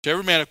To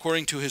every man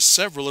according to his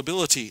several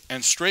ability,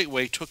 and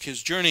straightway took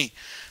his journey.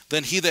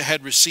 Then he that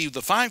had received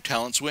the 5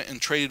 talents went and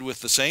traded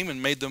with the same,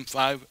 and made them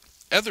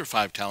other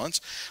 5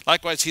 talents.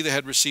 Likewise he that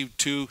had received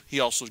 2, he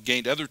also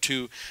gained other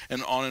 2,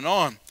 and on and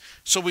on.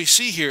 So we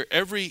see here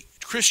every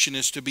Christian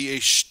is to be a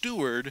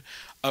steward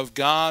of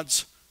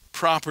God's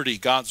property,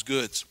 God's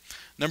goods.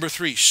 Number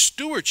 3,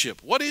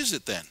 stewardship. What is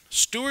it then?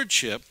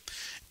 Stewardship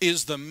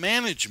is the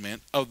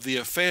management of the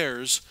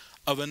affairs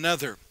of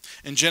another.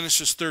 In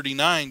Genesis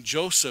 39,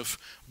 Joseph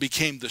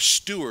became the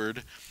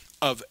steward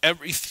of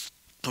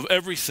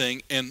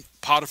everything in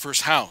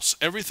Potiphar's house.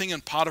 Everything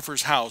in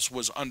Potiphar's house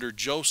was under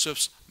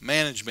Joseph's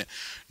management.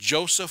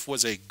 Joseph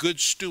was a good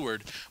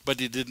steward, but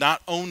he did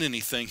not own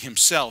anything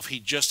himself. He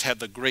just had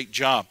the great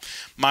job.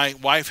 My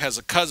wife has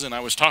a cousin. I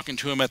was talking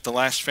to him at the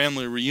last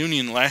family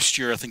reunion last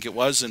year, I think it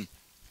was, and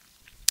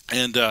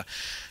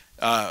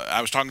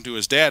I was talking to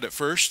his dad at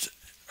first,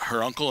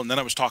 her uncle, and then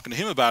I was talking to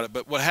him about it.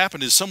 But what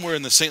happened is somewhere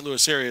in the St.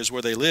 Louis area is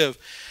where they live,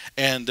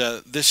 and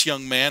this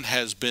young man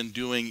has been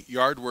doing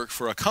yard work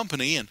for a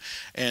company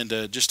and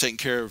just taking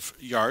care of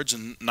yards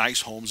and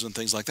nice homes and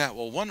things like that.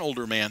 Well, one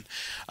older man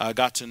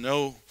got to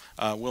know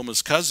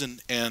Wilma's cousin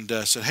and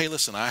said, "Hey,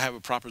 listen, I have a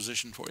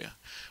proposition for you.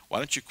 Why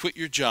don't you quit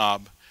your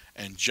job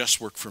and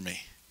just work for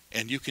me?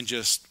 And you can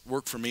just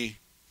work for me,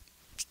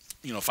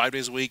 5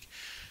 days a week,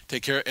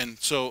 take care." And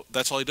so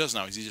that's all he does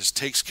now. He just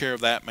takes care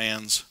of that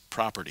man's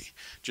property,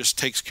 just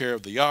takes care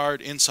of the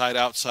yard, inside,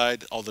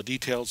 outside, all the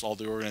details, all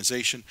the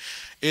organization.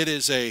 It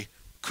is a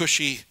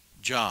cushy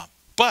job,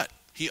 but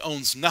he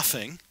owns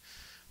nothing,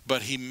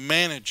 but he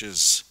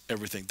manages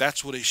everything.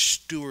 That's what a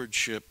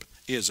stewardship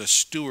is. A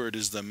steward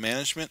is the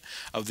management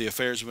of the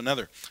affairs of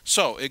another.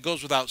 So it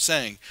goes without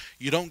saying,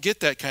 you don't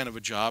get that kind of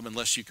a job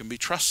unless you can be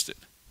trusted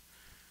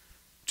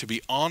to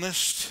be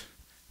honest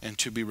and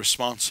to be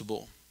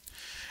responsible.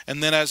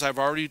 And then, as I've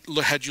already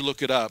had you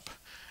look it up,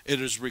 it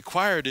is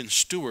required in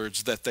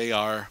stewards that they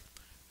are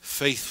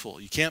faithful.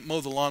 You can't mow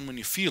the lawn when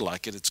you feel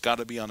like it. It's got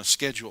to be on a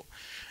schedule.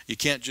 You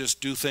can't just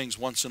do things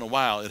once in a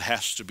while. It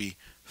has to be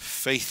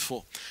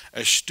faithful.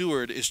 A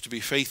steward is to be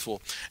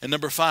faithful. And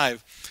number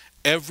 5,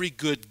 every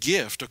good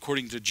gift,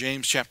 according to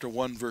James chapter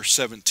 1, verse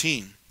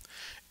 17,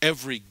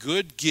 every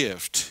good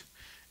gift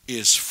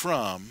is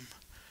from,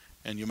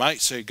 and you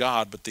might say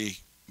God, but the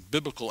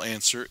biblical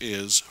answer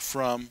is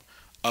from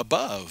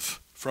above.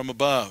 From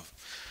above.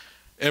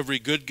 Every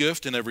good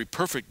gift and every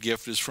perfect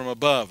gift is from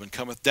above, and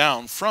cometh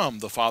down from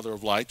the Father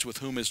of lights, with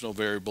whom is no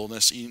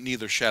variableness,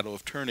 neither shadow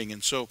of turning.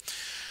 And so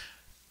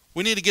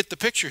we need to get the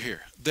picture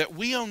here that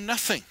we own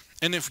nothing.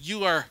 And if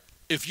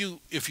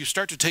you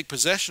start to take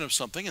possession of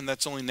something, and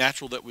that's only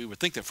natural that we would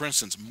think that, for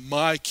instance,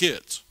 my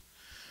kids.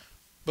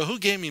 But who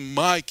gave me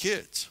my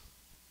kids,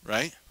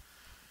 right?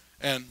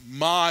 And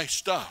my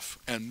stuff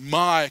and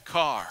my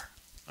car.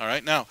 All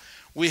right. Now,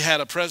 we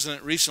had a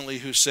president recently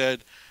who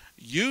said,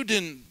 "You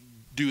didn't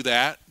do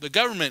that, the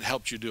government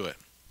helped you do it."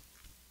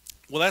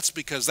 Well, that's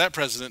because that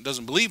president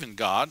doesn't believe in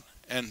God,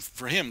 and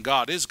for him,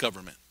 God is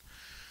government.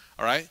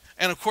 All right?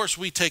 And of course,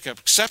 we take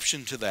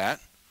exception to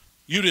that.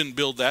 You didn't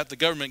build that, the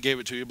government gave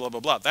it to you, blah, blah,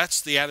 blah. That's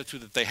the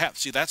attitude that they have.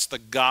 See, that's the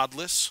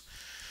godless,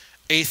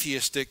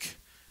 atheistic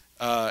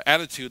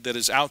attitude that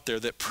is out there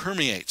that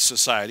permeates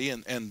society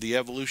and the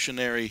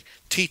evolutionary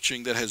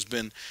teaching that has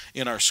been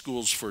in our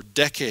schools for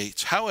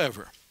decades.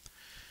 However,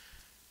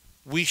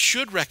 we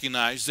should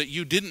recognize that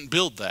you didn't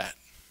build that.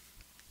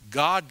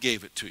 God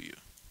gave it to you.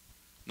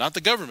 Not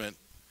the government,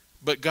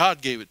 but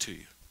God gave it to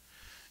you.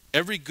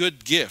 Every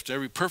good gift,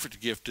 every perfect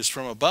gift is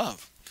from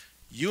above.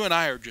 You and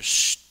I are just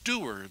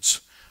stewards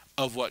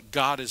of what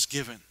God has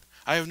given.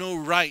 I have no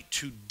right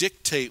to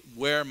dictate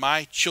where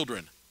my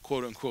children,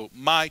 quote unquote,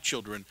 my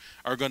children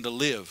are going to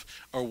live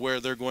or where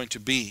they're going to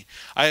be.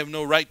 I have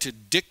no right to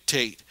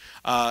dictate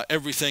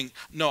everything.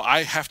 No,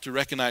 I have to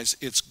recognize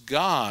it's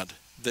God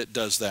that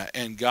does that,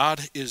 and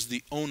God is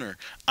the owner.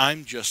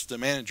 I'm just the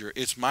manager.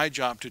 It's my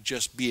job to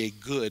just be a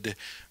good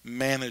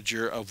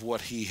manager of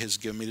what he has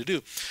given me to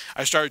do.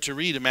 I started to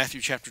read in Matthew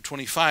chapter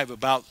 25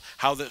 about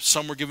how that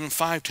some were given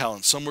 5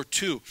 talents, some were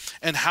 2,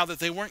 and how that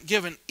they weren't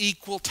given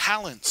equal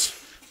talents.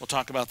 We'll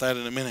talk about that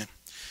in a minute.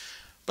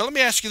 But let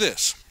me ask you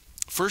this.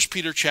 1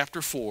 Peter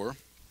chapter 4,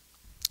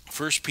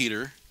 1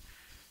 Peter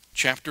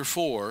chapter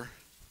 4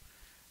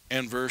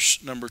 and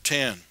verse number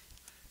 10.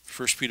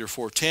 1 Peter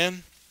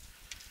 4:10.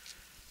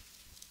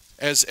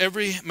 As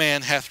every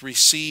man hath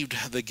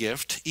received the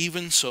gift,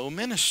 even so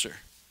minister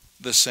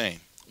the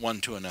same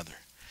one to another,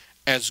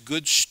 as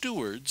good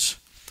stewards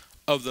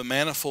of the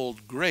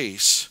manifold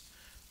grace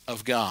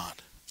of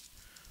God.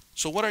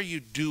 So what are you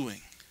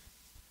doing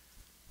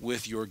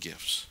with your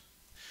gifts?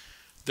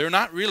 They're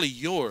not really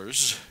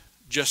yours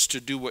just to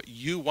do what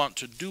you want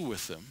to do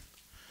with them.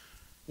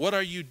 What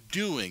are you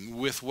doing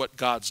with what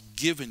God's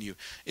given you?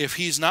 If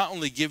he's not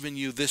only given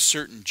you this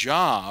certain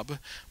job,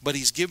 but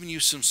he's given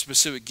you some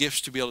specific gifts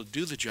to be able to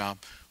do the job,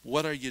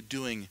 what are you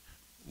doing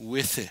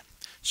with it?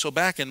 So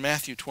back in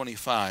Matthew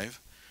 25,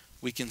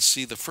 we can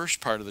see the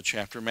first part of the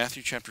chapter,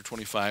 Matthew chapter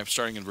 25,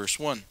 starting in verse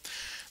 1.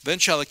 Then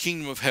shall the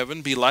kingdom of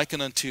heaven be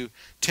likened unto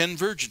 10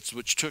 virgins,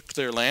 which took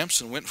their lamps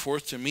and went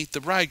forth to meet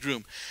the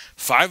bridegroom.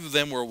 5 of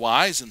them were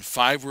wise, and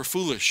 5 were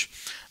foolish.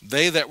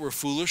 They that were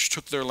foolish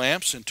took their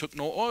lamps and took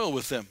no oil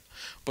with them.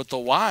 But the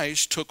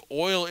wise took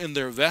oil in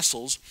their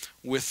vessels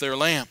with their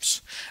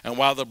lamps. And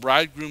while the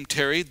bridegroom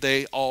tarried,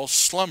 they all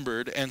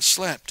slumbered and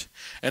slept.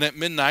 And at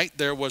midnight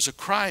there was a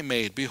cry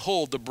made,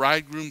 Behold, the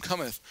bridegroom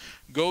cometh.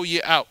 Go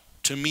ye out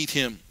to meet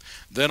him.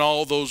 Then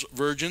all those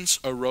virgins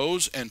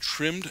arose and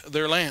trimmed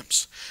their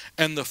lamps.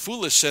 And the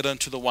foolish said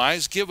unto the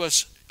wise, Give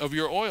us of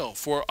your oil,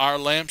 for our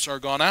lamps are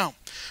gone out.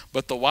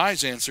 But the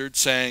wise answered,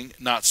 saying,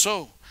 Not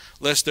so,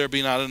 lest there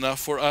be not enough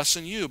for us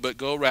and you, but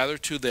go rather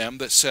to them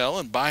that sell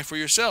and buy for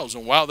yourselves.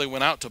 And while they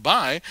went out to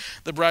buy,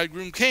 the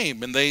bridegroom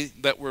came, and they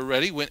that were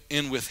ready went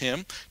in with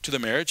him to the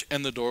marriage,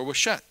 and the door was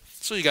shut.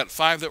 So you got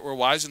 5 that were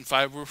wise and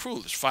 5 were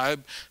foolish.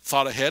 5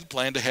 thought ahead,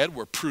 planned ahead,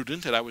 were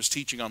prudent, and I was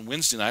teaching on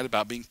Wednesday night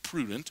about being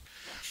prudent.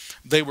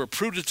 They were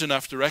prudent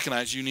enough to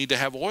recognize you need to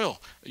have oil.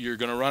 You're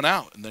going to run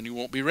out, and then you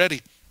won't be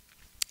ready.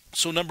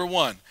 So number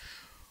 1,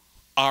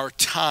 our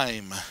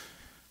time.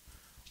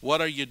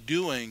 What are you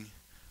doing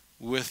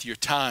with your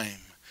time?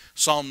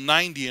 Psalm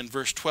 90 and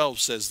verse 12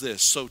 says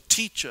this, So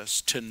teach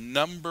us to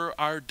number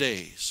our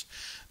days,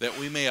 that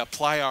we may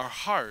apply our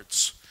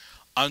hearts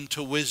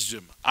unto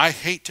wisdom. I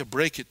hate to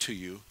break it to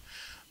you,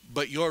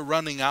 but you're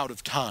running out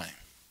of time.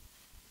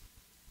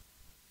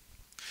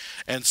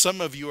 And some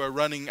of you are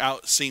running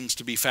out, seems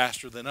to be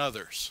faster than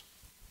others.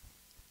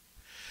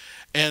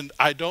 And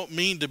I don't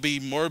mean to be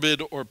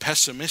morbid or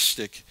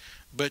pessimistic,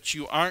 but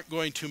you aren't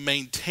going to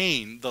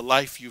maintain the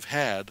life you've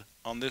had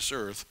on this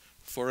earth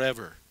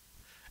forever.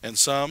 And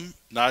some,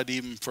 not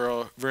even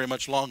for very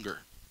much longer.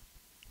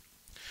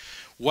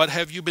 What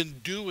have you been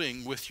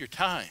doing with your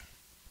time?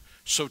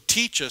 So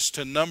teach us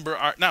to number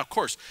our... Now, of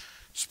course,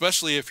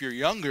 especially if you're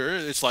younger,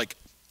 it's like,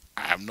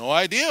 I have no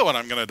idea when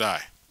I'm going to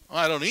die. Well,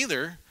 I don't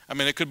either. I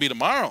mean, it could be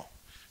tomorrow.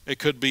 It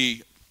could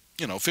be,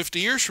 50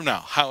 years from now.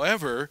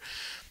 However,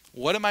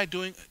 what am I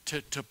doing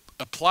to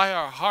apply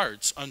our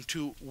hearts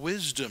unto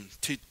wisdom,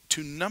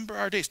 to number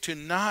our days, to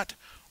not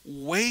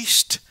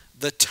waste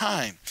the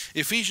time?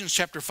 Ephesians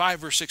chapter 5,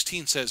 verse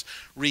 16 says,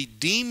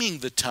 redeeming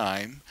the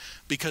time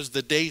because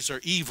the days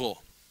are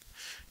evil.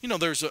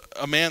 There's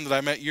a man that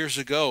I met years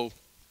ago.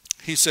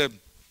 He said,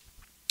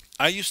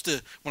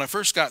 when I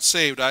first got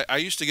saved, I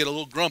used to get a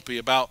little grumpy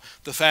about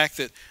the fact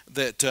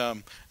that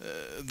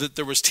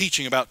there was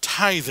teaching about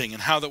tithing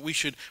and how that we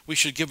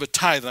should give a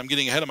tithe. I'm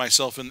getting ahead of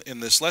myself in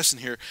this lesson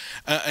here.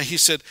 He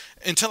said,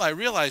 until I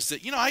realized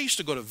that, I used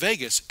to go to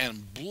Vegas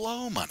and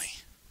blow money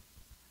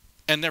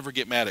and never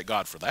get mad at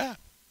God for that.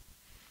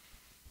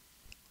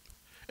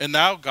 And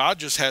now God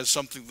just has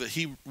something that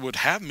he would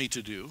have me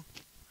to do.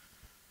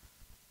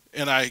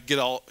 And I get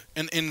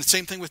and the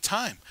same thing with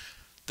time.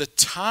 The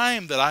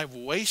time that I've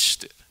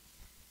wasted.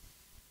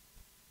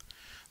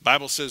 The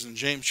Bible says in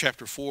James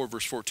chapter 4,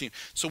 verse 14.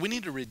 So we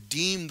need to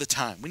redeem the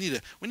time. We need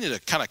to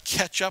kind of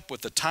catch up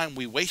with the time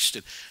we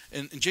wasted.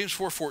 In James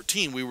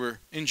 4:14, we were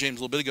in James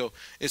a little bit ago.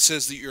 It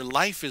says that your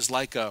life is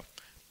like a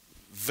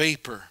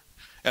vapor.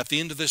 At the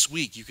end of this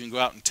week, you can go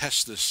out and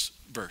test this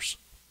verse.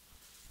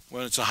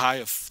 When it's a high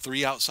of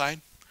 3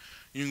 outside,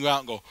 you can go out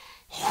and go,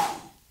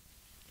 whew,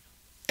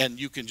 and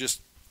you can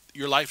just,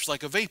 your life's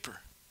like a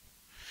vapor.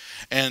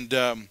 And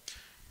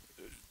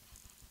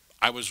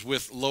I was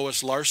with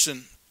Lois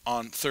Larson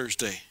on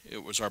Thursday.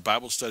 It was our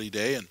Bible study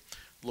day, and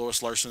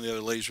Lois Larson and the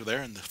other ladies were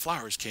there, and the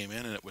flowers came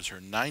in, and it was her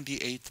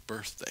 98th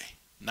birthday.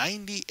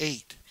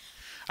 98.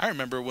 I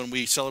remember when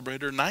we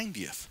celebrated her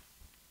 90th.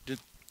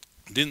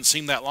 Didn't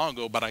seem that long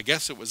ago, but I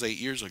guess it was 8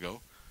 years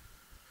ago.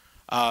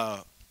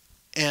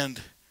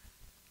 And,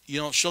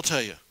 she'll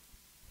tell you,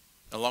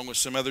 along with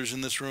some others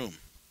in this room,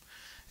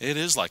 it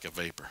is like a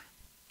vapor.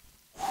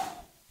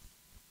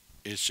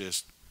 It's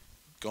just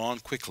gone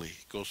quickly.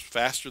 It goes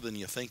faster than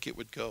you think it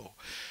would go.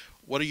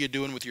 What are you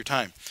doing with your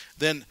time?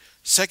 Then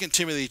 2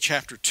 Timothy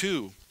chapter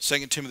 2.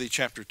 2 Timothy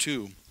chapter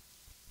 2.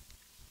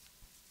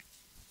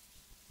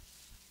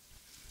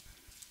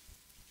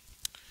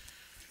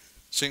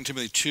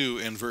 Timothy 2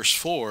 and verse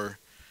 4.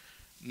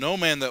 No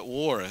man that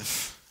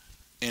warreth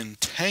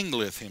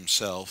entangleth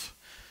himself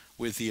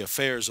with the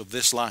affairs of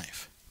this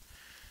life,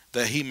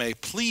 that he may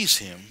please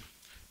him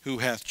who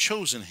hath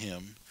chosen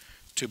him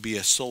to be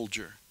a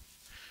soldier.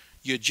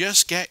 You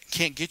just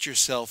can't get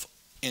yourself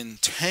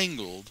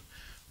entangled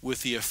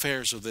with the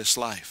affairs of this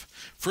life.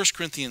 1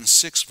 Corinthians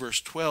 6 verse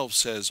 12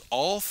 says,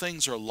 all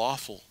things are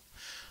lawful,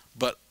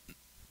 but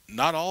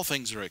not all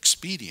things are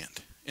expedient.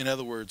 In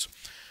other words,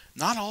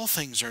 not all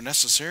things are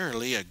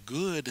necessarily a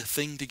good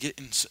thing to get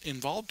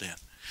involved in.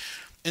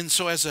 And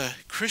so as a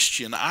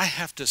Christian, I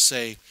have to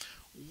say,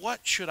 what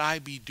should I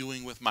be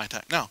doing with my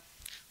time? Now,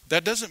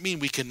 that doesn't mean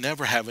we can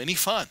never have any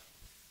fun.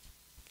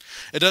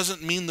 It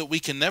doesn't mean that we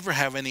can never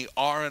have any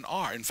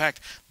R&R. In fact,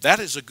 that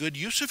is a good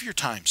use of your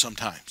time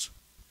sometimes.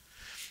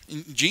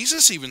 And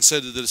Jesus even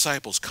said to the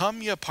disciples,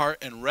 come ye apart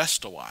and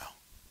rest a while.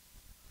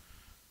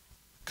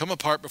 Come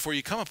apart before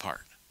you come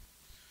apart.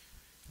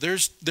 There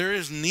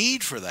is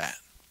need for that.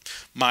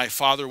 My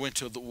father went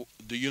to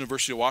the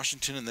University of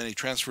Washington, and then he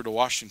transferred to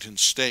Washington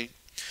State.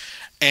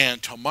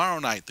 And tomorrow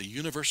night, the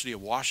University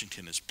of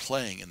Washington is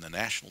playing in the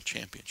national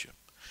championship.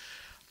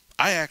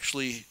 I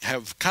actually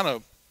have kind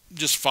of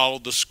just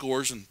followed the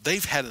scores, and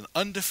they've had an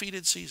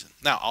undefeated season.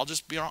 Now, I'll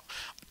just be honest.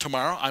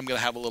 Tomorrow, I'm going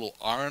to have a little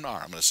R&R. I'm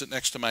going to sit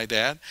next to my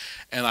dad,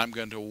 and I'm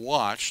going to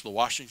watch the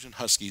Washington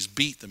Huskies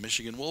beat the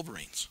Michigan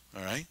Wolverines.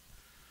 All right?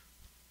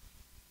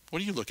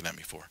 What are you looking at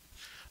me for?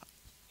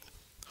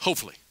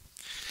 Hopefully.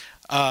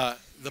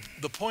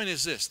 The point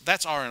is this.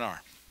 That's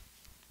R&R.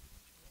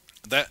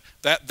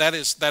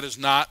 That is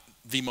not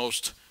the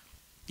most,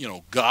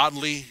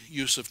 godly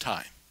use of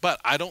time. But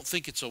I don't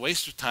think it's a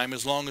waste of time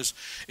as long as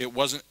it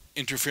wasn't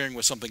interfering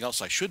with something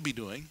else I should be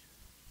doing.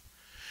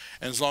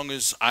 And as long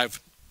as I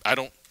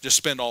don't just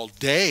spend all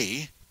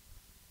day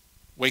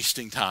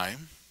wasting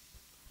time,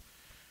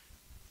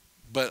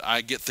 but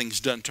I get things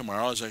done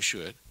tomorrow as I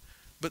should.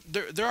 But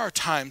there are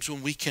times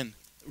when we can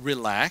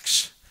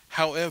relax.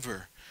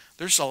 However,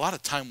 there's a lot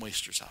of time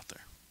wasters out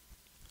there.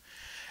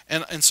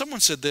 And someone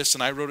said this,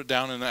 and I wrote it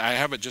down, and I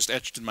have it just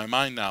etched in my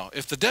mind now.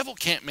 If the devil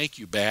can't make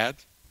you bad,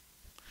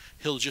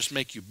 he'll just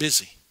make you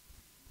busy.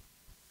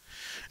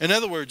 In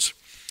other words,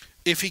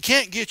 if he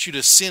can't get you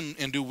to sin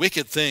and do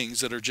wicked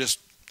things that are just,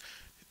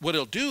 what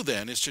he'll do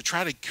then is to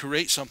try to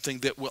create something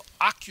that will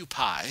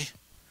occupy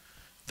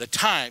the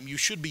time you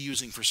should be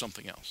using for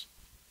something else.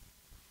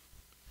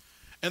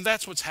 And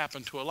that's what's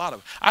happened to a lot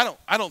of. I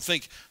don't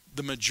think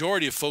the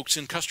majority of folks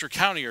in Custer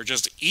County are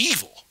just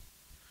evil.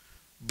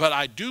 But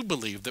I do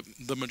believe that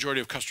the majority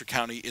of Custer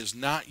County is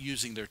not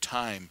using their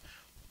time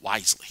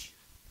wisely,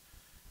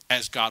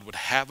 as God would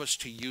have us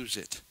to use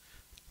it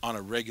on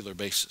a regular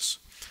basis.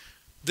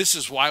 This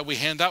is why we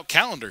hand out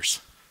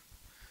calendars,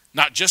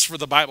 not just for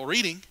the Bible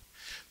reading,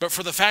 but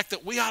for the fact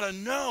that we ought to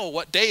know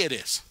what day it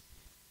is.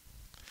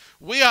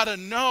 We ought to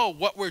know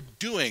what we're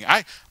doing.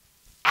 I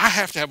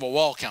have to have a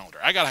wall calendar.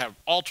 I got to have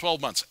all 12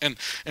 months. And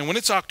when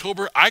it's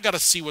October, I got to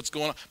see what's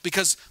going on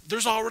because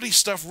there's already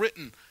stuff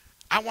written.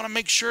 I want to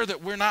make sure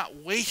that we're not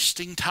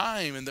wasting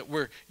time and that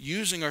we're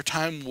using our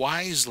time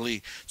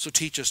wisely. So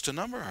teach us to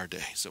number our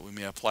days that we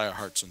may apply our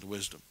hearts unto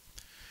wisdom.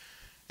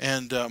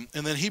 And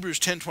then Hebrews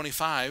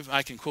 10:25,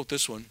 I can quote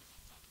this one.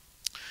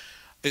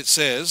 It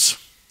says,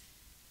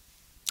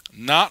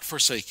 not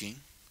forsaking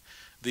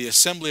the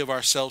assembly of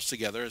ourselves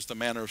together as the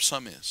manner of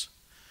some is,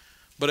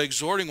 but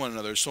exhorting one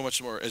another so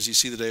much more as you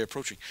see the day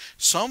approaching.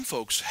 Some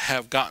folks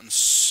have gotten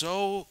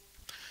so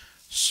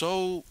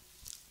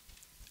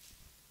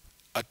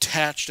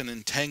attached and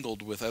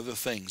entangled with other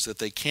things that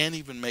they can't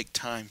even make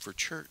time for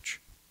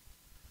church.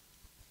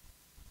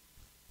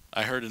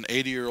 I heard an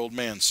 80-year-old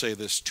man say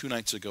this 2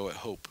 nights ago at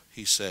Hope.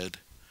 He said,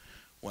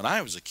 when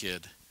I was a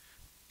kid,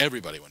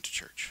 everybody went to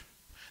church.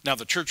 Now,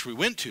 the church we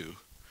went to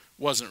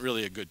wasn't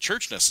really a good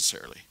church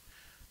necessarily,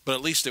 but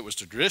at least it was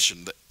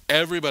tradition that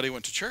everybody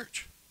went to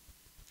church.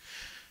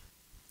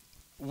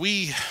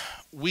 We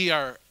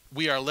are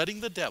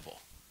letting the devil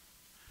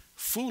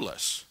fool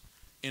us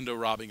into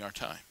robbing our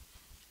time.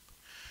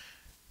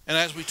 And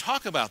as we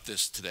talk about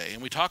this today,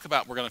 and we're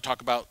going to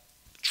talk about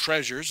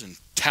treasures and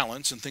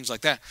talents and things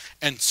like that,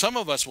 and some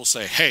of us will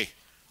say, hey,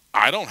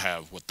 I don't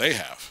have what they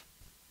have.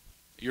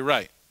 You're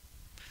right.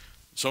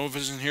 Some of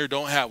us in here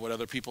don't have what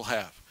other people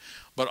have.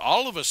 But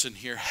all of us in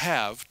here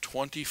have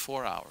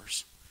 24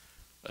 hours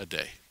a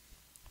day.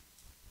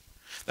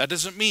 That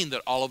doesn't mean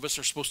that all of us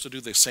are supposed to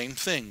do the same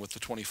thing with the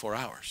 24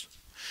 hours.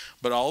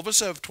 But all of us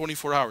have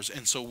 24 hours,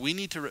 and so we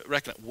need to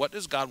recognize, what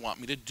does God want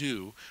me to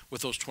do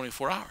with those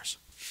 24 hours?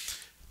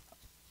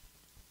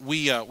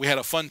 We had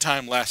a fun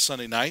time last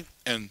Sunday night,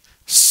 and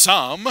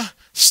some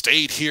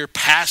stayed here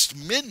past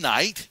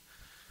midnight,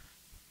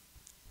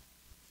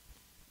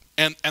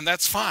 and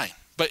that's fine.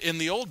 But in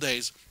the old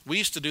days, we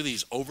used to do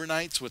these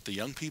overnights with the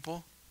young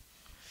people.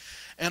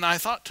 And I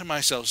thought to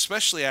myself,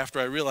 especially after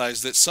I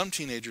realized that some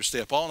teenagers stay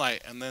up all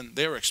night and then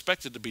they were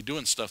expected to be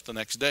doing stuff the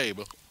next day,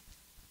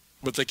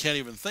 but they can't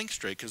even think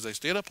straight because they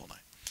stayed up all night.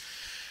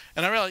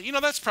 And I realized,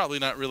 that's probably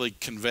not really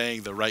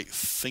conveying the right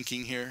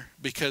thinking here,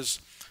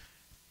 because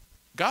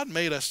God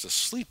made us to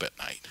sleep at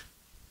night.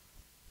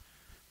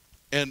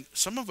 And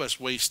some of us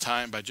waste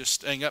time by just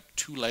staying up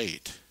too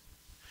late.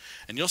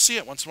 And you'll see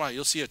it once in a while.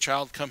 You'll see a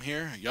child come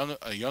here,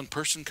 a young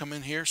person come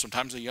in here,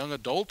 sometimes a young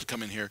adult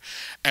come in here,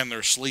 and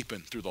they're sleeping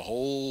through the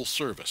whole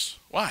service.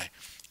 Why?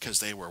 Because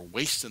they were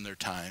wasting their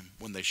time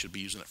when they should be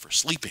using it for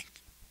sleeping.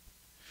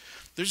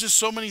 There's just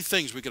so many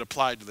things we could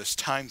apply to this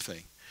time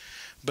thing.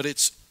 But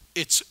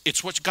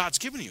it's what God's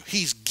given you.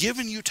 He's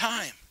given you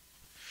time.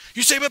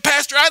 You say, but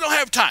Pastor, I don't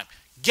have time.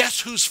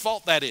 Guess whose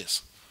fault that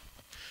is?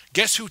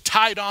 Guess who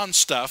tied on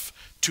stuff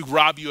to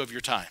rob you of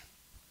your time?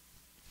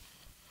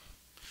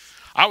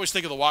 I always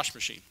think of the washing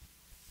machine.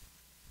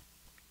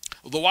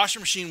 The washing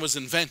machine was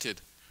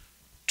invented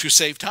to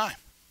save time.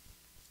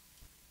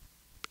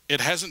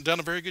 It hasn't done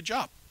a very good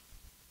job.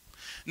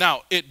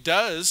 Now, it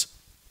does.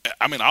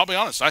 I'll be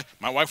honest.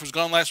 My wife was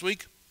gone last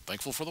week.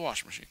 Thankful for the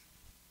washing machine.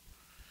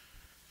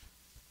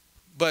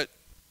 But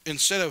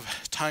instead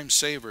of time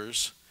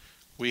savers,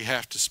 we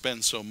have to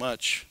spend so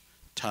much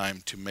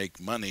time to make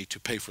money to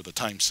pay for the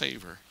time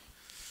saver.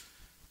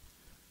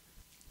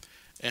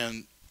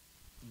 And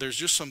there's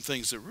just some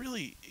things that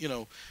really,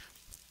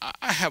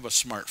 I have a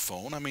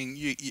smartphone. I mean,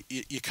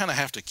 you kind of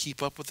have to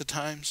keep up with the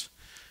times,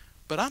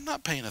 but I'm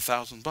not paying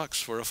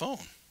 $1,000 for a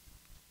phone.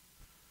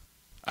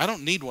 I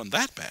don't need one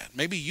that bad.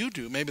 Maybe you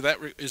do. Maybe that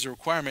is a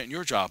requirement in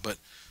your job, but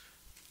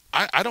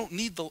I don't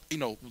need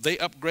they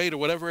upgrade or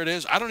whatever it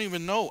is. I don't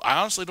even know. I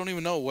honestly don't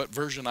even know what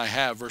version I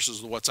have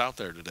versus what's out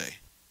there today.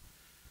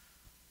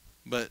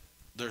 But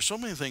there's so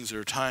many things that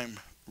are time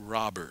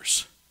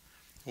robbers.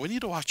 We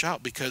need to watch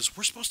out because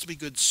we're supposed to be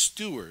good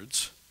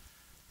stewards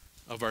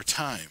of our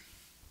time.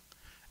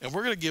 And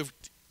we're going to give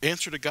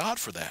answer to God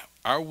for that.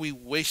 Are we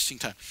wasting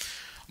time?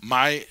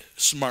 My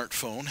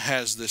smartphone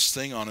has this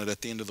thing on it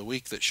at the end of the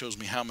week that shows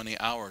me how many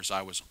hours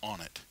I was on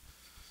it.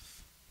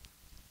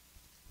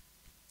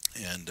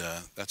 And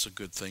that's a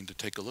good thing to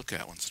take a look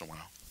at once in a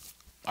while.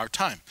 Our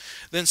time.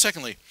 Then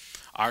secondly,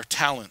 our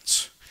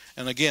talents.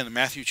 And again, in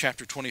Matthew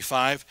chapter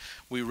 25,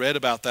 we read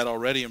about that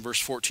already in verse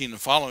 14 and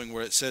following,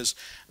 where it says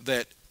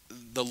that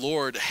the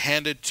Lord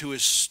handed to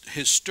his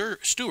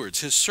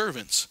stewards, his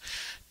servants,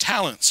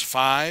 talents,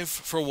 5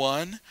 for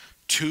one,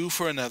 2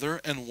 for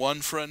another, and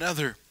 1 for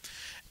another.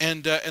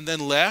 And then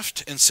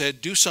left and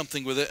said, do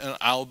something with it and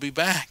I'll be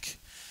back.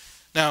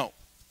 Now,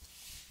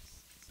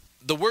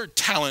 the word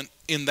talent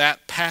in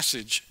that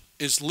passage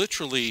is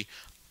literally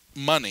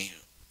money,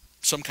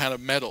 some kind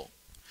of metal.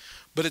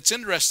 But it's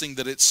interesting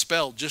that it's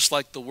spelled just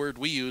like the word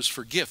we use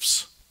for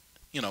gifts.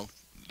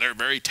 They're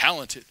very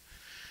talented.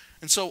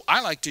 And so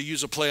I like to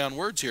use a play on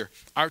words here.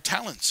 Our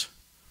talents,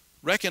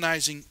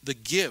 recognizing the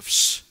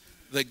gifts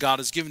that God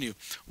has given you.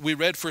 We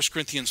read 1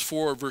 Corinthians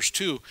 4 verse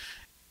 2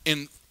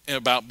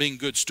 about being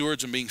good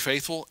stewards and being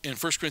faithful. In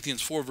 1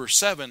 Corinthians 4 verse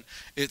 7,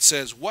 it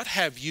says, what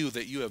have you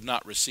that you have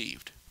not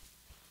received?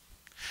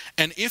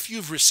 And if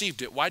you've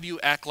received it, why do you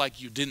act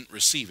like you didn't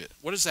receive it?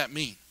 What does that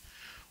mean?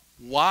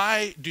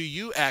 Why do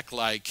you act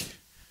like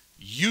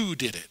you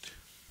did it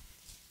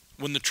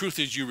when the truth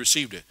is you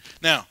received it?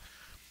 Now,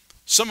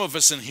 some of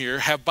us in here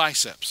have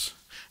biceps.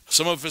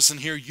 Some of us in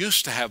here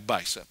used to have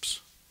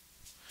biceps.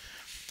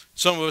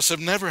 Some of us have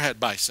never had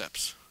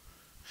biceps.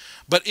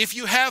 But if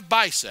you have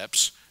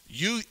biceps,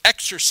 you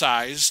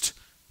exercised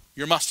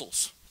your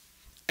muscles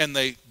and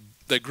they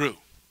grew.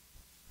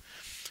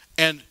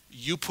 And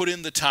you put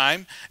in the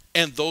time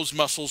and those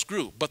muscles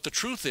grew. But the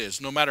truth is,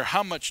 no matter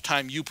how much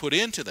time you put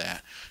into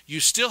that, you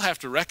still have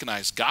to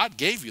recognize God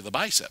gave you the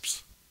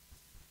biceps.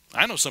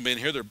 I know somebody in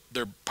here,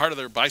 they're part of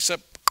their bicep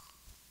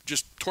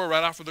just tore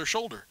right off of their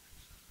shoulder.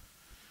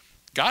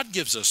 God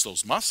gives us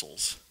those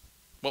muscles.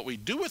 What we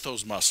do with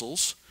those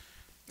muscles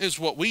is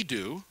what we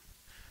do.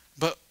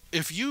 But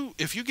if you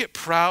get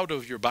proud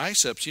of your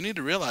biceps, you need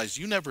to realize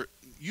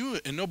you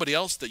and nobody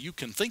else that you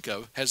can think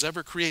of has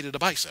ever created a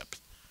bicep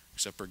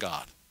except for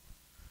God.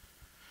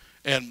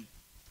 And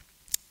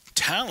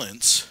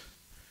talents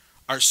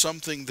are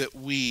something that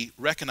we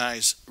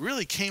recognize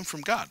really came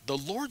from God. The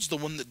Lord's the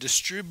one that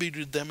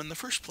distributed them in the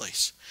first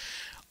place.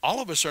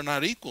 All of us are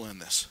not equal in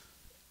this,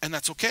 and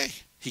that's okay.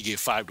 He gave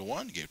 5 to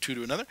one, he gave 2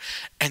 to another.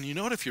 And you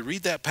know what? If you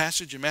read that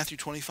passage in Matthew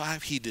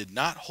 25, he did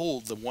not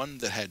hold the one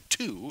that had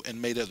 2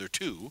 and made other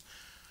 2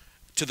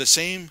 to the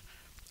same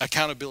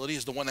accountability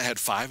as the one that had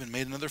 5 and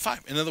made another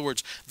 5. In other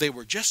words, they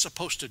were just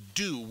supposed to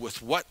do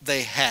with what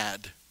they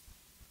had.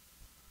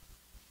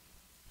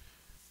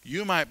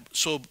 You might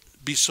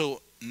be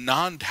so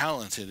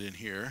non-talented in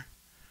here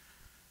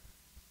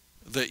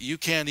that you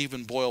can't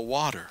even boil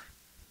water.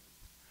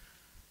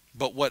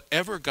 But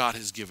whatever God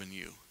has given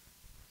you,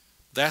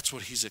 that's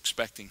what he's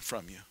expecting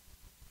from you.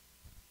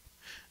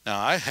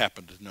 Now, I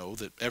happen to know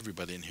that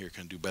everybody in here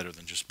can do better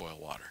than just boil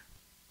water.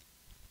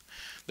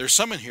 There's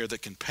some in here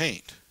that can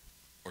paint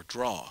or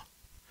draw.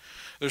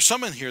 There's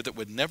some in here that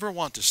would never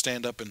want to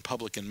stand up in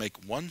public and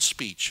make one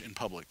speech in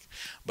public,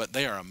 but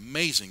they are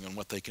amazing in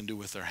what they can do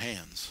with their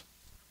hands.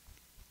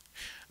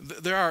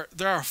 There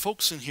are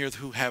folks in here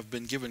who have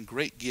been given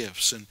great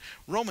gifts. In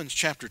Romans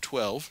chapter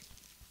 12,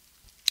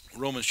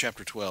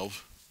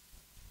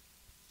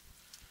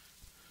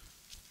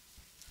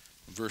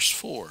 verse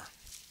 4.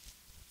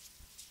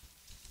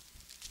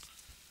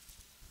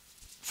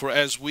 For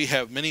as we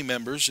have many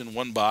members in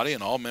one body,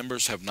 and all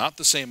members have not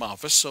the same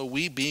office, so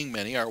we, being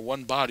many, are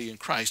one body in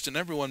Christ, and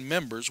everyone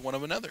members one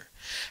of another.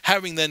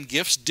 Having then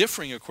gifts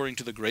differing according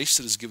to the grace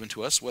that is given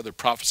to us, whether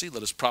prophecy,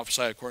 let us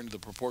prophesy according to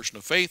the proportion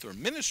of faith, or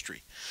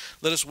ministry,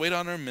 let us wait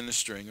on our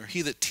ministering, or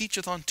he that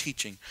teacheth on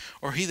teaching,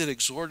 or he that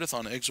exhorteth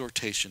on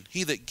exhortation.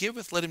 He that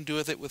giveth, let him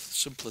doeth it with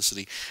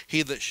simplicity.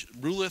 He that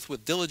ruleth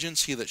with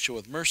diligence, he that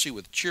showeth mercy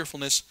with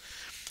cheerfulness.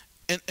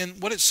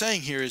 And what it's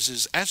saying here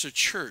is as a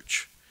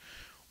church,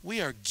 we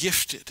are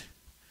gifted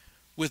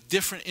with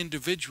different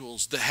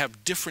individuals that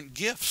have different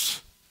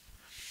gifts.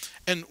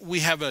 And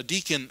we have a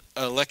deacon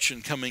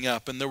election coming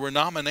up, and there were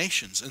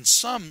nominations. And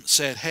some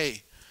said,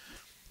 hey,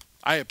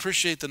 I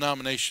appreciate the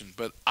nomination,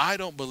 but I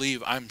don't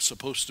believe I'm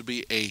supposed to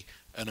be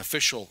an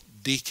official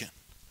deacon.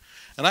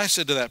 And I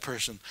said to that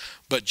person,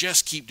 but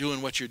just keep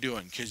doing what you're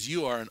doing, because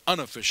you are an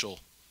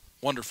unofficial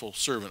wonderful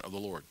servant of the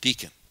Lord,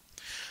 deacon.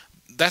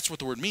 That's what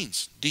the word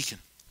means, deacon.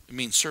 It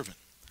means servant.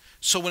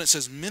 So when it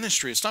says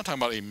ministry, it's not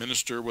talking about a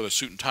minister with a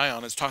suit and tie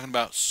on. It's talking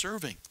about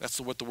serving. That's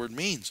what the word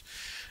means.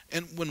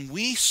 And when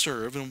we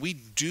serve and we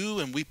do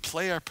and we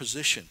play our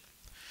position,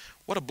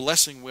 what a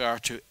blessing we are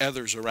to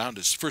others around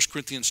us. 1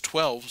 Corinthians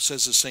 12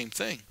 says the same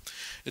thing.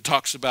 It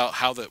talks about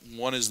how that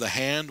one is the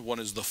hand, one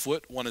is the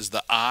foot, one is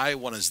the eye,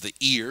 one is the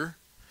ear.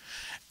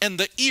 And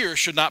the ear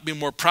should not be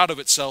more proud of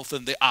itself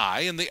than the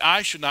eye, and the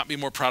eye should not be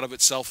more proud of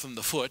itself than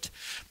the foot,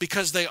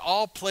 because they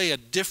all play a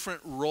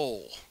different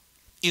role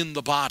in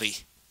the body.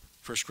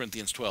 1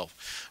 Corinthians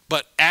 12.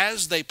 But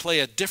as they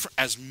play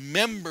as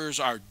members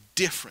are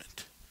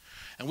different,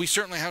 and we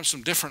certainly have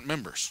some different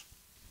members,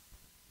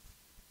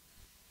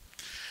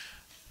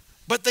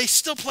 but they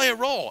still play a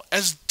role,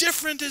 as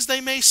different as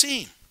they may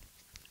seem.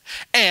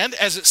 And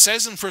as it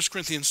says in 1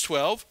 Corinthians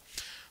 12,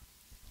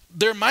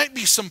 there might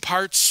be some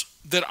parts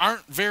that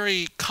aren't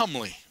very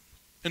comely.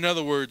 In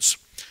other words,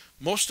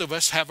 most of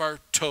us have our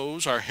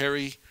toes, our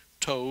hairy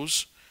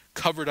toes,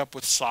 covered up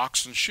with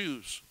socks and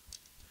shoes.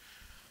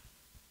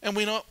 And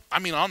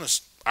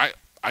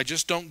I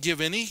just don't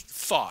give any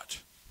thought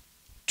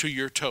to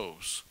your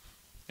toes.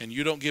 And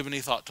you don't give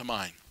any thought to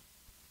mine.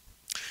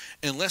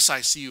 Unless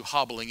I see you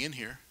hobbling in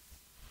here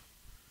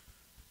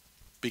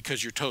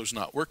because your toe's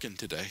not working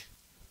today.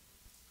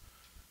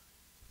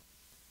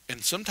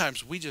 And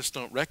sometimes we just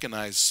don't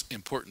recognize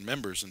important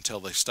members until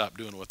they stop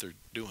doing what they're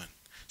doing.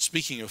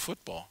 Speaking of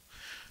football,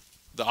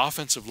 the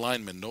offensive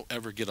linemen don't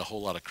ever get a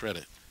whole lot of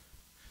credit.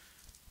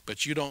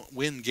 But you don't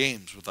win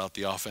games without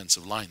the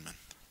offensive linemen.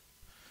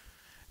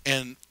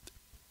 And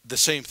the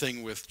same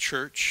thing with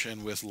church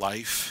and with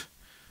life.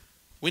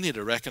 We need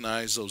to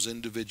recognize those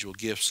individual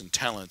gifts and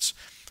talents.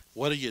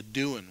 What are you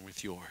doing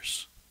with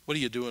yours? What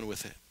are you doing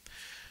with it?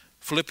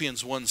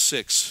 Philippians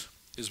 1:6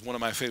 is one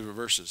of my favorite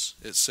verses.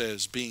 It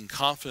says, being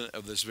confident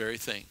of this very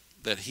thing,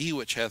 that he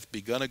which hath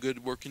begun a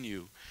good work in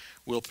you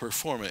will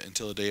perform it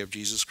until the day of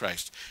Jesus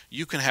Christ.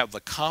 You can have the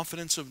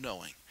confidence of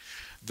knowing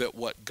that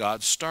what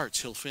God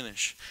starts, he'll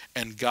finish.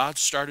 And God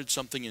started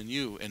something in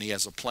you, and he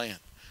has a plan.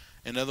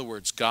 In other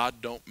words, God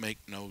don't make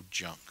no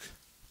junk.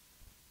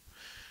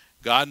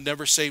 God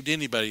never saved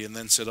anybody and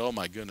then said, oh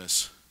my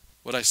goodness,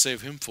 what'd I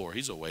save him for?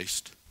 He's a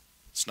waste.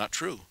 It's not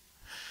true.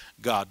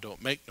 God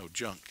don't make no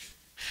junk.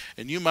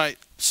 And you might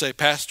say,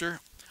 Pastor,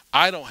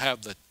 I don't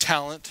have the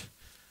talent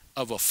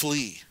of a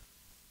flea.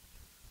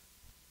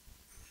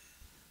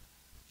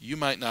 You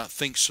might not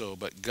think so,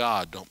 but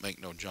God don't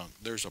make no junk.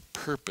 There's a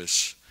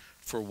purpose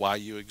for why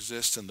you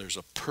exist, and there's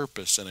a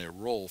purpose and a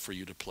role for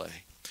you to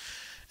play.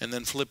 And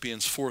then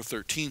Philippians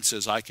 4:13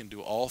 says, I can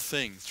do all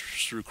things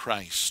through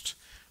Christ,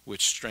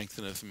 which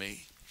strengtheneth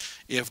me.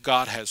 If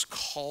God has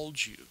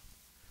called you,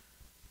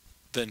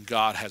 then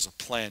God has a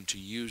plan to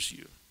use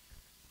you.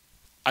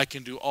 I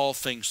can do all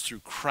things through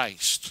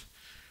Christ,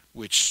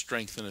 which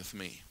strengtheneth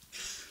me.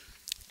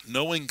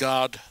 Knowing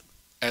God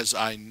as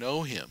I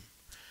know him,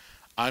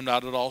 I'm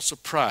not at all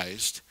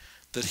surprised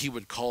that he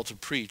would call to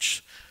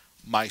preach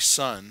my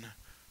son,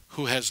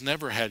 who has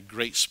never had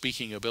great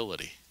speaking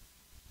ability,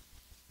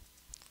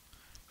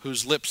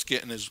 whose lips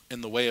get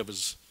in the way of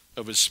his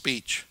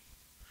speech,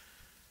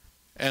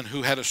 and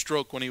who had a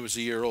stroke when he was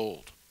a year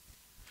old.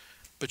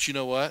 But you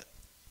know what?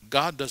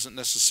 God doesn't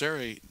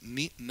necessarily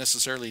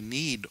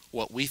need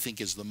what we think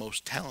is the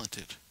most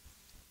talented.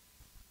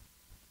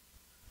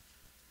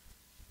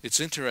 It's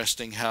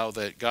interesting how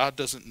that God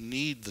doesn't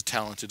need the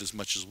talented as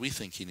much as we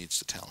think he needs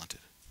the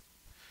talented.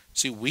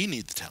 See, we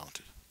need the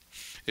talented.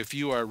 If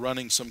you are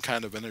running some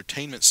kind of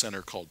entertainment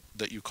center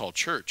that you call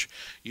church,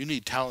 you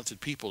need talented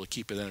people to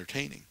keep it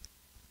entertaining.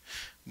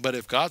 But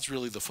if God's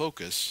really the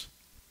focus,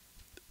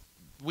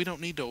 we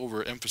don't need to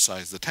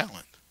overemphasize the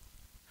talent.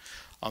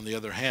 On the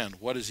other hand,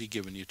 what has he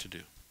given you to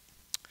do?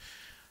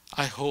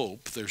 I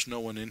hope there's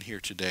no one in here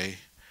today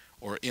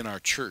or in our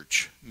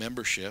church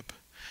membership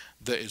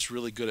that is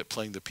really good at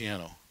playing the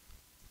piano.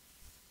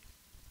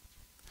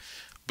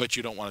 But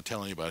you don't want to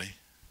tell anybody.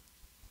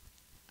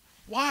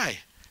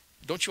 Why?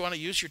 Don't you want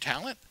to use your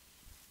talent?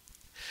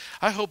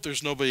 I hope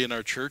there's nobody in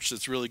our church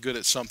that's really good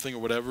at something or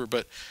whatever,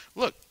 but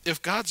look,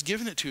 if God's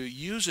given it to you,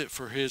 use it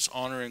for his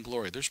honor and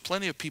glory. There's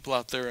plenty of people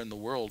out there in the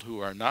world who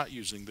are not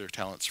using their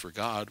talents for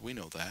God. We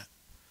know that.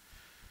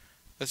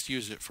 Let's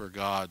use it for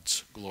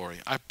God's glory.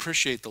 I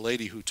appreciate the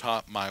lady who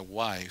taught my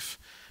wife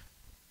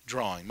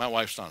drawing. My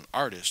wife's not an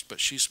artist, but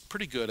she's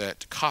pretty good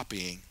at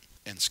copying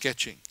and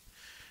sketching.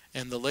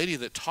 And the lady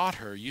that taught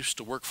her used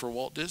to work for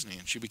Walt Disney,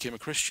 and she became a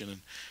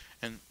Christian.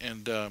 And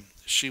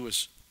she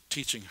was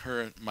teaching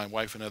her and my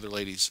wife and other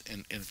ladies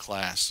in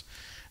class.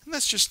 And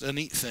that's just a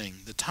neat thing,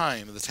 the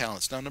time and the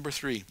talents. Now, number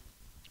 3,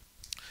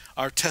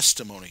 our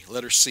testimony.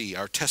 Letter C,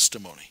 our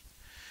testimony.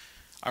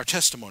 Our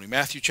testimony.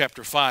 Matthew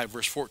chapter 5,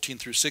 verse 14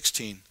 through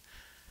 16.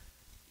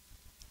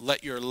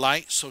 Let your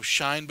light so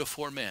shine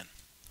before men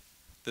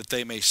that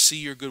they may see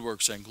your good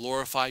works and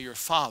glorify your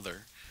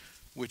Father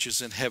which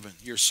is in heaven.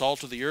 You're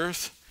salt of the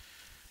earth.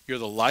 You're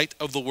the light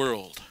of the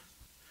world.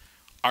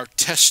 Our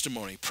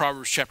testimony.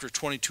 Proverbs chapter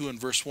 22 and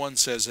verse 1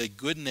 says, a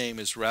good name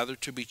is rather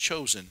to be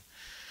chosen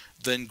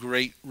than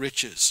great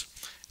riches.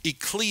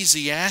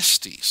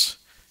 Ecclesiastes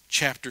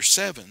chapter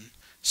 7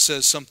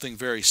 says something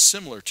very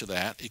similar to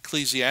that.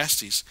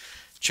 Ecclesiastes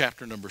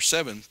chapter number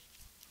 7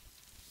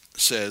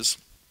 says,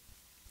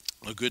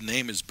 a good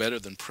name is better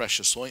than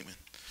precious ointment,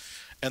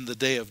 and the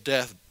day of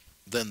death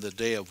than the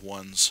day of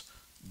one's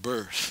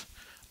birth.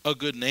 A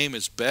good name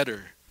is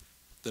better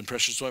than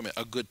precious ointment,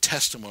 a good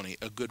testimony,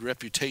 a good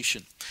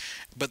reputation.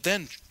 But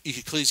then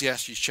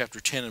Ecclesiastes chapter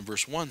 10 and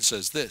verse 1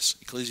 says this,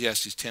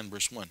 Ecclesiastes 10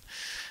 verse 1,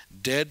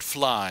 dead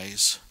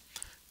flies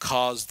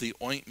cause the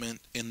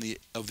ointment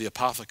of the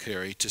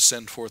apothecary to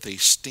send forth a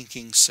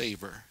stinking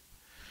savor.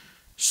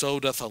 So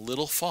doth a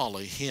little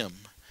folly him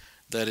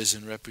that is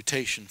in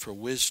reputation for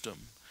wisdom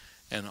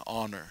and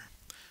honor.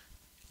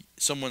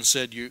 Someone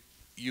said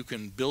you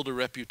can build a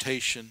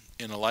reputation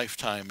in a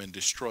lifetime and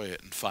destroy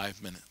it in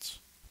 5 minutes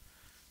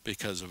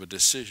because of a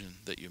decision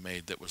that you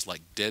made that was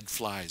like dead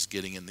flies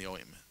getting in the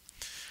ointment.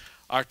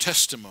 Our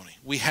testimony.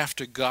 We have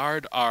to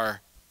guard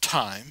our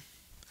time.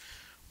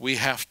 We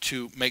have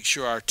to make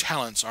sure our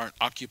talents aren't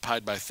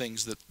occupied by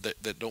things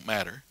that don't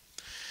matter.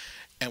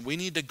 And we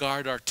need to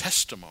guard our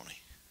testimony.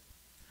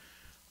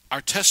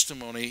 Our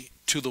testimony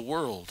to the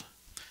world.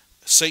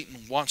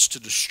 Satan wants to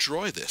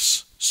destroy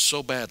this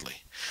so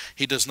badly.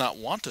 He does not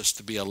want us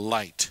to be a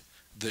light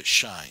that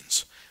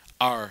shines.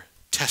 Our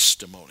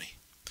testimony.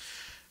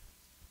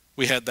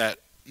 We had that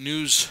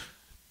news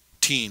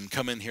team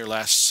come in here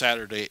last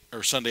Saturday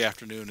or Sunday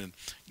afternoon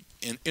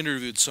and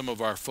interviewed some of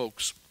our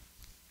folks.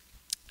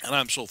 And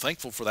I'm so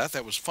thankful for that.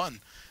 That was fun.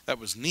 That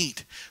was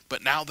neat.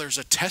 But now there's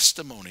a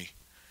testimony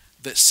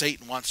that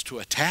Satan wants to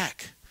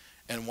attack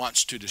and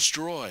wants to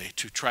destroy,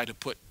 to try to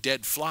put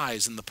dead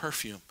flies in the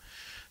perfume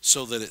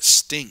so that it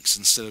stinks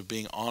instead of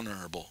being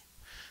honorable.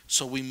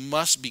 So we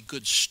must be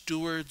good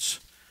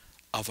stewards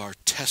of our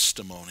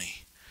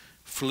testimony.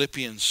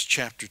 Philippians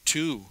chapter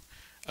 2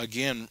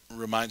 again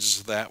reminds us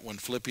of that. When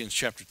Philippians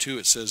chapter 2,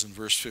 it says in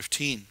verse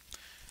 15,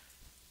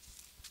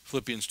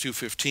 Philippians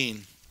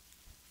 2:15,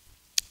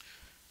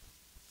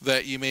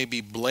 that ye may be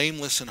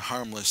blameless and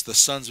harmless, the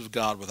sons of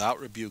God without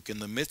rebuke, in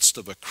the midst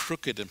of a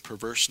crooked and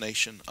perverse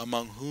nation,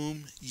 among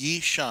whom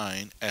ye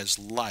shine as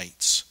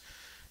lights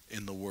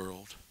in the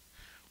world.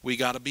 We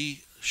got to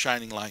be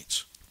shining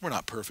lights. We're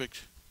not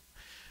perfect.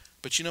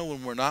 But you know,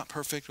 when we're not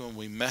perfect, when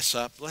we mess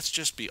up, let's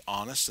just be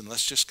honest and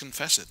let's just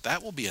confess it.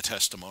 That will be a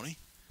testimony.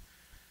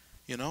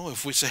 You know,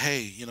 if we say,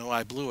 hey, you know,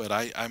 I blew it,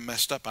 I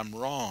messed up, I'm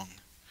wrong.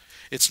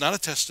 It's not a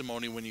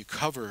testimony when you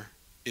cover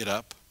it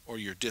up or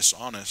you're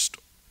dishonest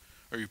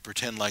or you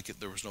pretend like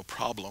there was no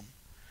problem.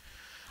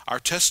 Our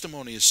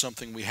testimony is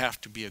something we have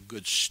to be a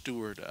good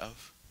steward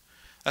of.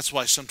 That's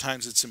why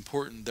sometimes it's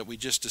important that we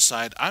just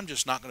decide, I'm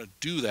just not going to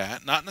do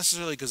that, not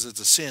necessarily because it's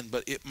a sin,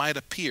 but it might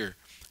appear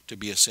to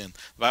be a sin.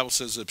 The Bible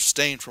says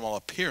abstain from all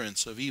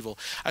appearance of evil.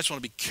 I just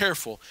want to be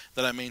careful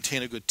that I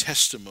maintain a good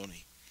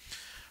testimony.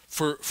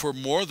 For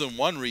more than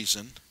one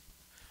reason,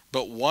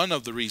 but one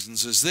of the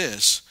reasons is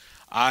this: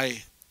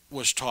 I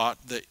was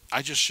taught that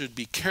I just should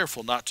be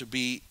careful not to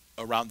be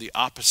around the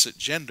opposite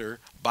gender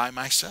by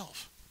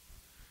myself.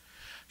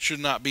 Should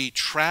not be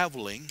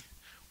traveling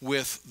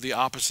with the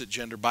opposite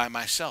gender by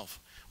myself.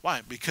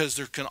 Why? Because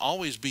there can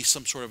always be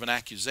some sort of an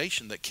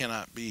accusation that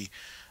cannot be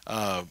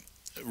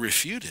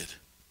refuted.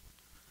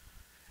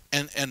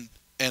 And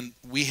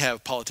we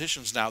have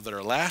politicians now that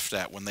are laughed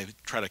at when they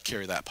try to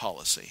carry that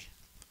policy.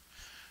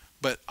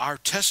 But our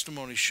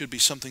testimony should be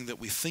something that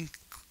we think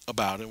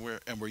about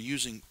and we're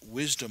using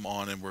wisdom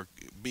on, and we're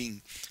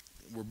being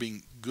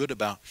good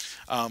about.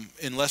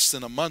 In less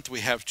than a month,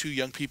 we have 2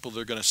 young people that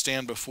are going to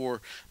stand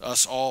before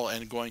us all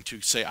and going to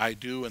say I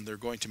do, and they're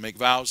going to make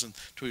vows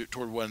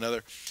toward one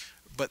another.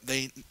 But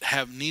they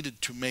have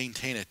needed to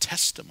maintain a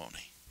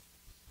testimony.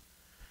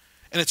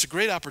 And it's a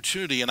great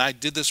opportunity, and I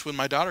did this when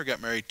my daughter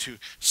got married, to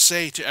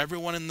say to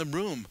everyone in the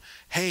room,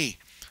 hey,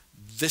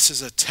 this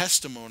is a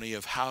testimony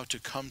of how to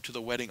come to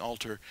the wedding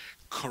altar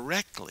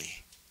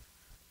correctly.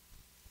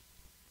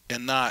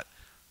 And not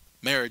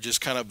marriage is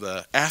kind of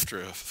the after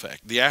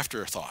effect, the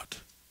afterthought.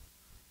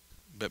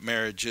 But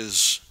marriage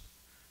is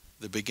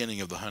the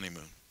beginning of the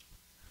honeymoon,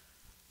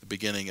 the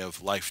beginning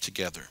of life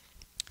together.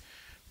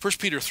 1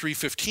 Peter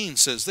 3:15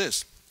 says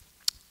this: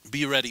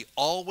 be ready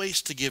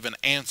always to give an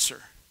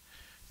answer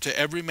to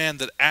every man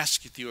that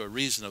asketh you a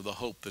reason of the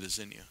hope that is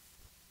in you.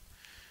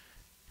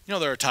 You know,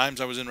 there are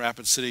times, I was in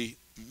Rapid City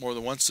more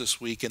than once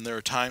this week, and there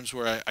are times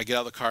where I get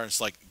out of the car and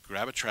it's like,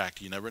 grab a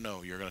tract, you never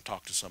know, you're going to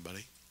talk to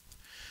somebody.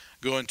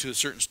 Go into a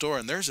certain store,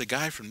 and there's a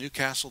guy from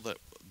Newcastle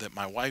that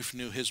my wife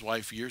knew his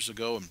wife years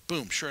ago, and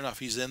boom, sure enough,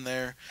 he's in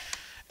there,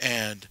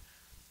 and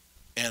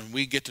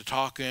we get to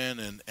talking,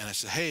 and I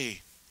said,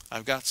 hey,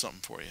 I've got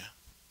something for you.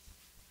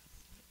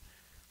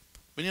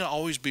 We need to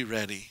always be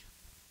ready.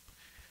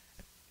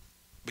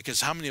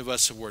 Because how many of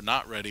us were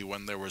not ready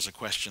when there was a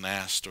question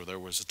asked or there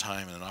was a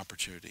time and an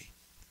opportunity?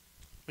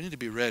 We need to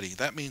be ready.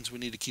 That means we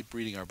need to keep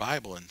reading our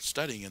Bible and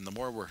studying, and the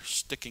more we're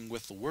sticking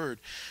with the Word,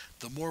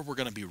 the more we're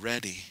going to be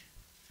ready.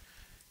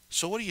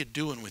 So what are you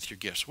doing with your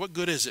gifts? What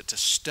good is it to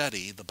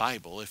study the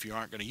Bible if you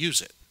aren't going to use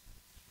it?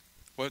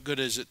 What good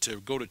is it to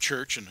go to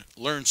church and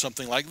learn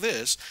something like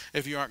this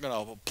if you aren't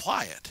going to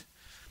apply it?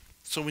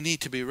 So we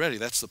need to be ready.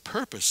 That's the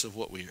purpose of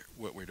what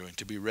we're doing,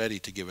 to be ready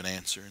to give an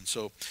answer. And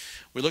so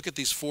we look at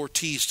these 4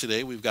 T's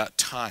today. We've got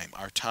time,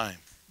 our time.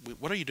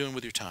 What are you doing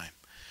with your time?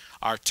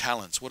 Our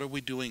talents. What are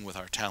we doing with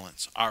our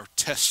talents? Our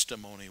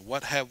testimony.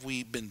 What have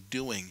we been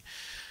doing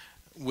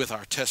with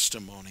our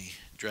testimony?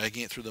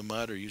 Dragging it through the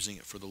mud or using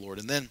it for the Lord?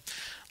 And then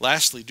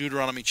lastly,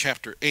 Deuteronomy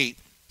chapter 8.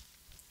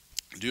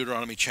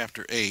 Deuteronomy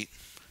chapter 8.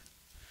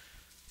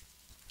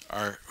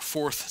 Our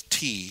 4th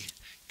T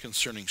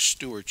concerning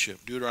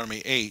stewardship.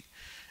 Deuteronomy 8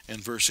 and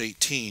verse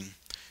 18.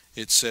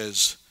 It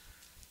says,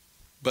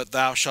 "But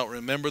thou shalt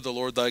remember the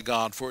Lord thy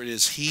God, for it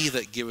is he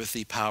that giveth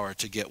thee power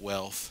to get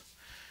wealth,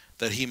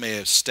 that he may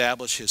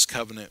establish his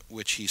covenant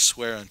which he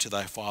sware unto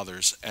thy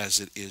fathers, as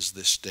it is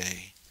this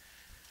day."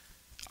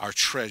 Our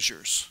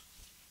treasures.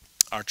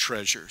 Our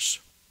treasures.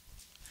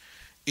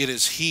 It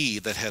is he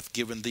that hath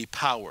given thee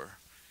power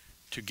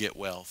to get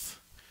wealth.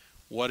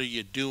 What are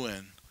you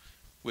doing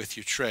with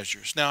your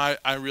treasures? Now,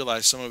 I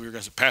realize some of you are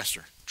going to say,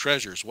 "Pastor,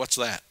 treasures, what's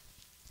that?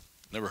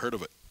 Never heard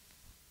of it."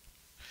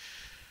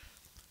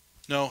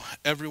 No,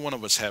 every one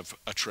of us have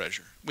a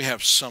treasure. We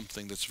have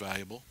something that's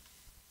valuable.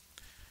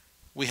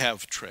 We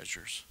have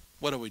treasures.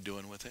 What are we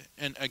doing with it?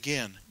 And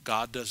again,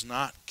 God does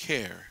not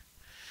care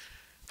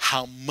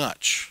how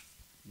much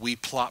we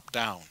plop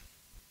down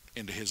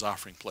into his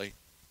offering plate.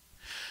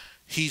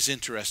 He's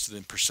interested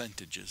in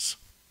percentages.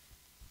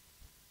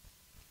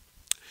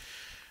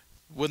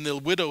 When the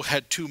widow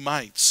had 2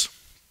 mites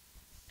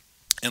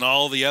and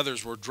all the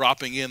others were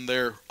dropping in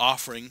their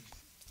offering,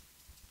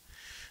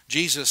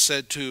 Jesus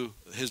said to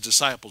his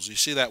disciples, you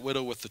see that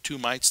widow with the 2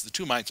 mites? The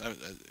 2 mites,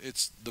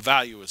 the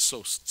value is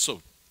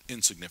so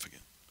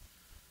insignificant.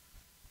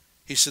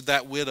 He said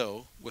that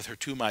widow with her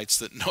 2 mites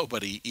that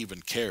nobody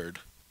even cared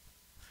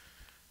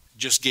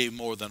just gave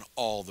more than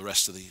all the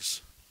rest of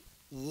these.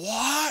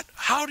 What?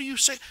 How do you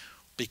say?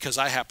 Because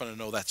I happen to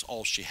know that's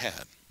all she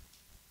had.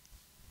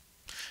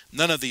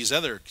 None of these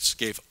others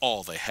gave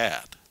all they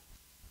had.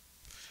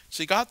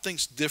 See, God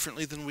thinks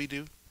differently than we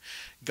do.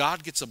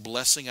 God gets a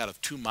blessing out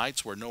of 2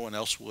 mites where no one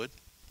else would.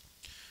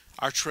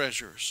 Our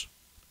treasures.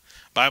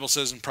 Bible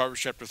says in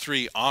Proverbs chapter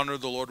 3, honor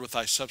the Lord with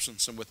thy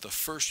substance and with the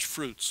first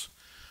fruits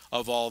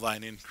of all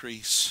thine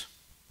increase.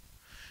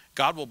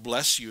 God will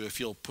bless you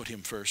if you'll put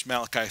him first.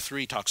 Malachi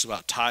 3 talks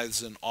about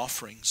tithes and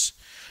offerings.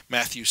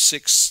 Matthew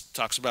 6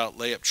 talks about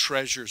lay up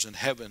treasures in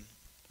heaven,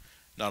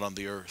 not on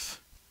the earth.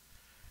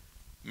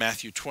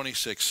 Matthew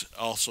 26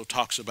 also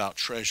talks about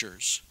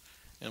treasures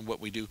and what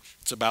we do.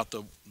 It's about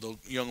the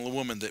young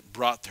woman that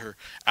brought her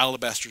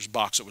alabaster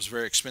box that was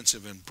very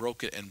expensive and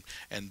broke it and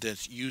then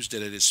used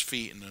it at his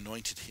feet and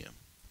anointed him.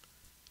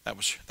 That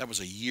was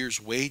a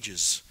year's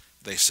wages,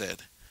 they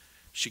said.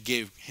 She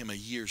gave him a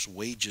year's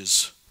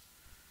wages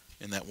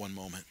in that one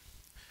moment.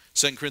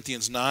 2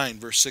 Corinthians 9,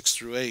 verse 6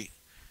 through 8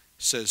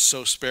 says,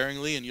 sow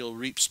sparingly and you'll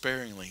reap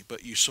sparingly,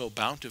 but you sow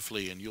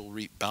bountifully and you'll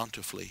reap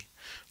bountifully.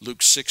 Luke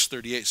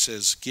 6:38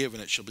 says, give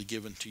and it shall be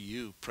given to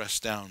you,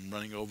 pressed down,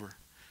 running over,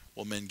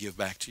 will men give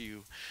back to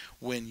you.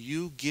 When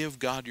you give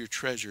God your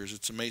treasures,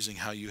 it's amazing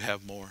how you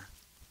have more.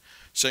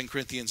 2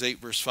 Corinthians 8,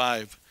 verse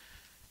 5,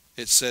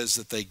 it says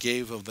that they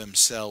gave of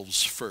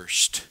themselves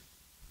first.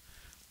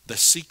 The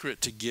secret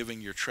to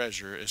giving your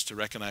treasure is to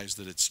recognize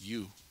that it's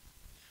you.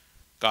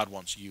 God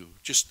wants you.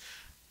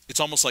 It's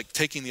almost like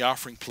taking the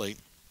offering plate,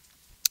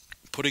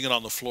 putting it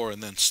on the floor,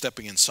 and then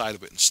stepping inside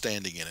of it and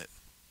standing in it.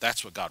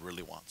 That's what God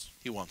really wants.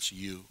 He wants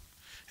you.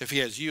 If he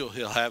has you,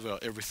 he'll have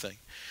everything.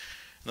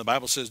 And the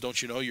Bible says,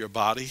 don't you know your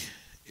body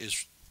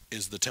is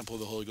the temple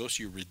of the Holy Ghost?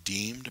 You're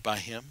redeemed by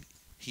him.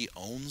 He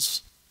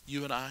owns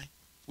you and I.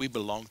 We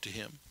belong to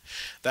him.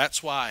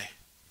 That's why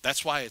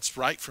it's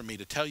right for me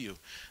to tell you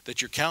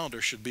that your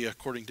calendar should be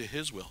according to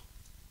his will.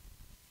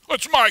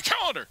 It's my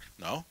calendar.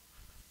 No.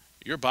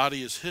 Your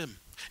body is him.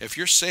 If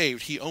you're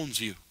saved, he owns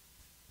you.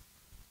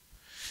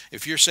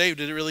 If you're saved,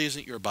 it really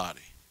isn't your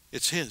body.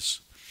 It's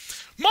his.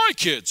 My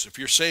kids. If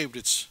you're saved,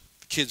 it's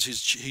the kids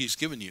he's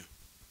given you.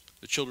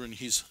 The children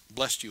he's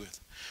blessed you with.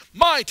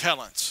 My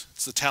talents.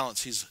 It's the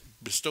talents he's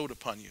bestowed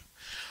upon you.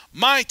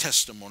 My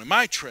testimony,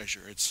 my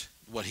treasure. It's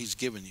what he's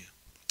given you.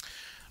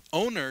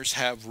 Owners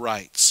have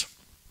rights.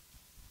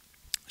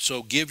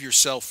 So give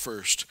yourself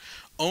first.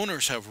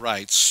 Owners have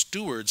rights.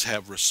 Stewards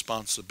have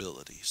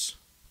responsibilities.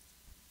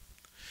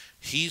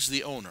 He's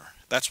the owner.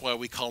 That's why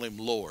we call him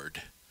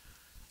Lord.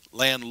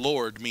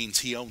 Landlord means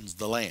he owns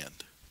the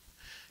land.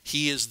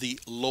 He is the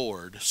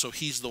Lord, so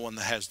he's the one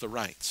that has the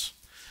rights.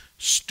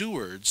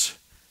 Stewards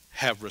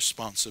have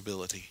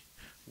responsibility.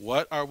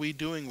 What are we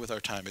doing with our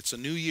time? It's a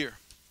new year.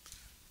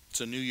 It's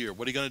a new year.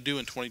 What are you going to do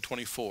in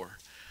 2024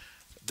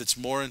 that's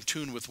more in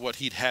tune with what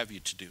he'd have you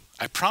to do?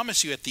 I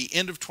promise you at the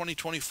end of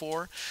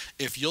 2024,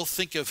 if you'll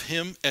think of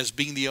him as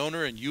being the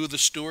owner and you the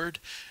steward,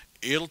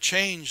 it'll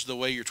change the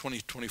way your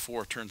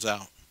 2024 turns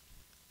out.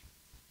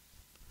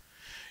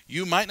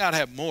 You might not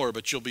have more,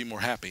 but you'll be more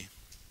happy.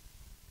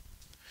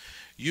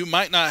 You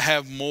might not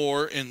have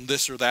more in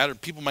this or that, or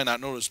people might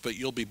not notice, but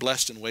you'll be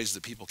blessed in ways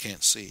that people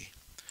can't see.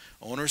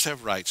 Owners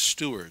have rights.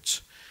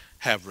 Stewards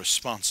have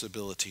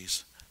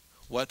responsibilities.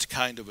 What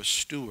kind of a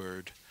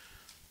steward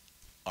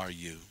are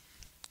you?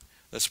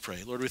 Let's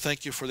pray. Lord, we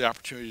thank you for the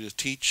opportunity to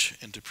teach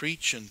and to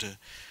preach and to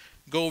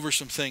go over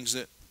some things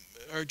that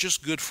are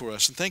just good for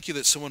us. And thank you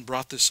that someone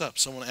brought this up.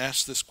 Someone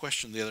asked this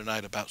question the other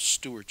night about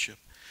stewardship.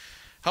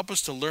 Help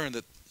us to learn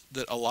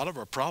that a lot of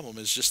our problem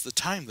is just the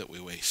time that we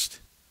waste.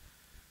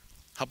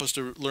 Help us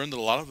to learn that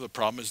a lot of the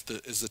problem is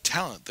the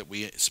talent that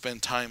we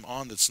spend time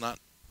on that's not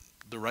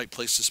the right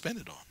place to spend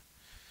it on.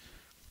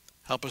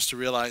 Help us to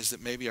realize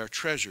that maybe our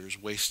treasures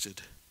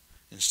wasted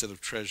instead of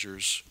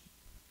treasures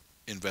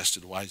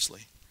invested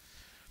wisely.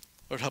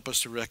 Lord, help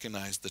us to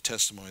recognize the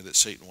testimony that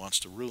Satan wants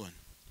to ruin,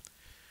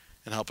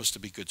 and help us to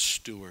be good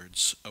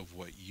stewards of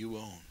what you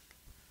own,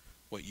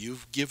 what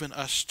you've given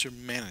us to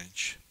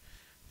manage,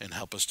 and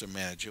help us to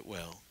manage it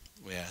well.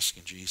 We ask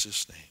in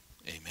Jesus'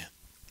 name, amen.